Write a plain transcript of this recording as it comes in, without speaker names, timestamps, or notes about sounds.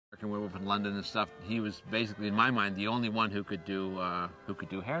working with in London and stuff, he was basically, in my mind, the only one who could do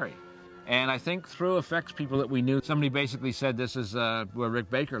Harry. And I think through effects people that we knew, somebody basically said, this is where Rick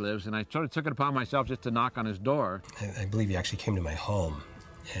Baker lives, and I sort of took it upon myself just to knock on his door. I believe he actually came to my home,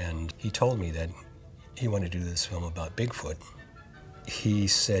 and he told me that he wanted to do this film about Bigfoot. He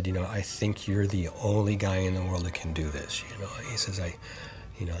said, you know, I think you're the only guy in the world that can do this. You know, he says,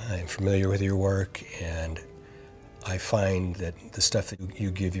 I'm familiar with your work, and I find that the stuff that you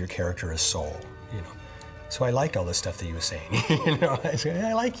give your character a soul. You know, so I liked all the stuff that he was saying. You know, I said,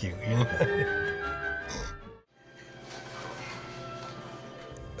 I like you. You know?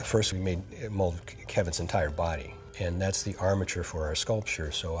 First, we made mold Kevin's entire body, and that's the armature for our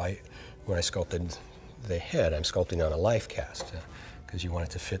sculpture. So when I sculpted the head, I'm sculpting on a life cast, because you want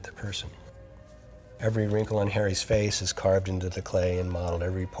it to fit the person. Every wrinkle on Harry's face is carved into the clay and modeled.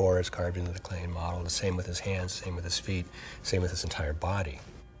 Every pore is carved into the clay and modeled. The same with his hands, same with his feet, same with his entire body.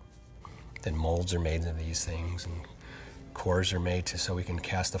 Then molds are made of these things, and cores are made so we can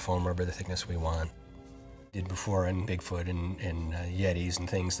cast the foam rubber the thickness we want. Did before in Bigfoot and Yetis and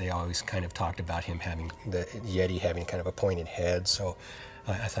things, they always kind of talked about him having, the Yeti having kind of a pointed head. So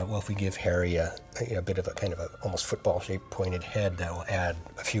I thought, well, if we give Harry a bit of a kind of a almost football-shaped pointed head, that will add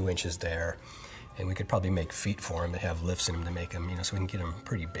a few inches there. And we could probably make feet for him that have lifts in them to make him, you know, so we can get him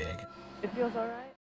pretty big. It feels all right.